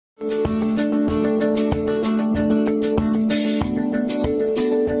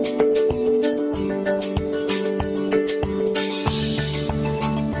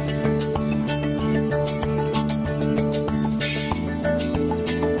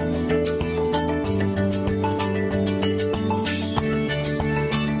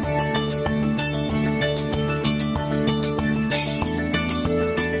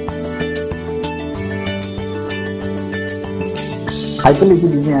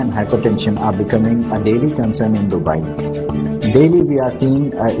Hyperlipidemia and hypertension are becoming a daily concern in Dubai. Daily we are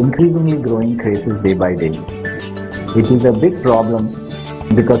seeing increasingly growing cases day by day. It is a big problem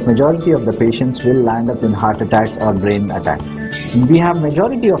because majority of the patients will land up in heart attacks or brain attacks. We have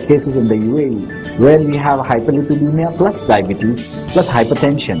majority of cases in the UAE where we have hyperlipidemia plus diabetes plus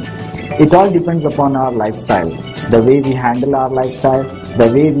hypertension. It all depends upon our lifestyle, the way we handle our lifestyle, the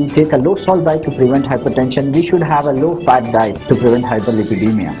way we take a low salt diet to prevent hypertension. We should have a low fat diet to prevent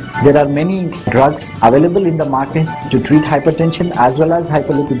hyperlipidemia. There are many drugs available in the market to treat hypertension as well as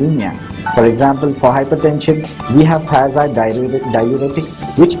hyperlipidemia. For example, for hypertension, we have thiazide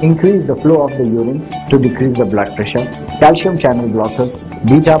diuretics which increase the flow of the urine to decrease the blood pressure, calcium channel blockers,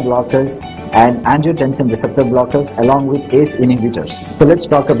 beta blockers, and angiotensin receptor blockers along with ACE inhibitors. So let's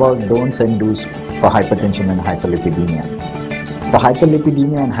talk about don'ts and do's for hypertension and hyperlipidemia. For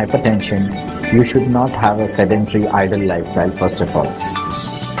hyperlipidemia and hypertension, you should not have a sedentary idle lifestyle first of all.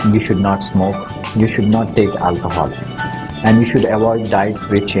 You should not smoke, you should not take alcohol, and you should avoid diet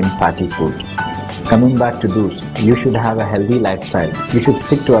rich in fatty food. Coming back to do's, you should have a healthy lifestyle. You should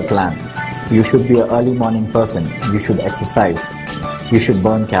stick to a plan. You should be an early morning person. You should exercise. You should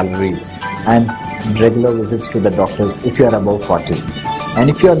burn calories and regular visits to the doctors if you are above 40. And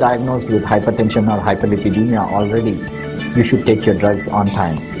if you are diagnosed with hypertension or hyperlipidemia already, you should take your drugs on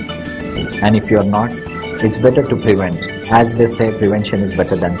time. And if you are not, it's better to prevent. As they say, prevention is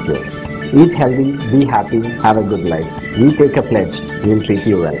better than cure. Eat healthy, be happy, have a good life. We take a pledge, we'll treat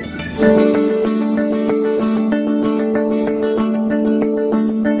you well.